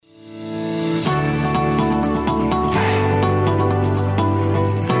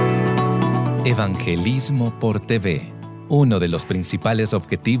Evangelismo por TV. Uno de los principales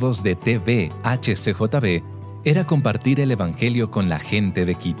objetivos de TV-HCJB era compartir el Evangelio con la gente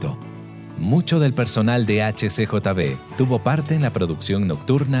de Quito. Mucho del personal de HCJB tuvo parte en la producción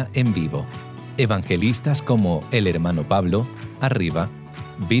nocturna en vivo. Evangelistas como el Hermano Pablo, arriba,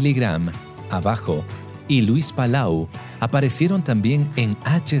 Graham, abajo, y Luis Palau aparecieron también en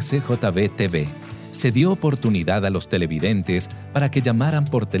HCJB-TV. Se dio oportunidad a los televidentes para que llamaran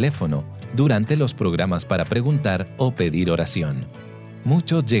por teléfono durante los programas para preguntar o pedir oración.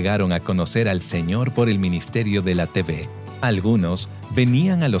 Muchos llegaron a conocer al Señor por el ministerio de la TV. Algunos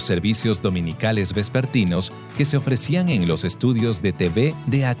venían a los servicios dominicales vespertinos que se ofrecían en los estudios de TV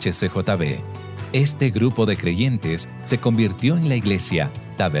de HCJB. Este grupo de creyentes se convirtió en la iglesia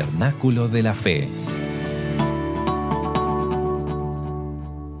Tabernáculo de la Fe.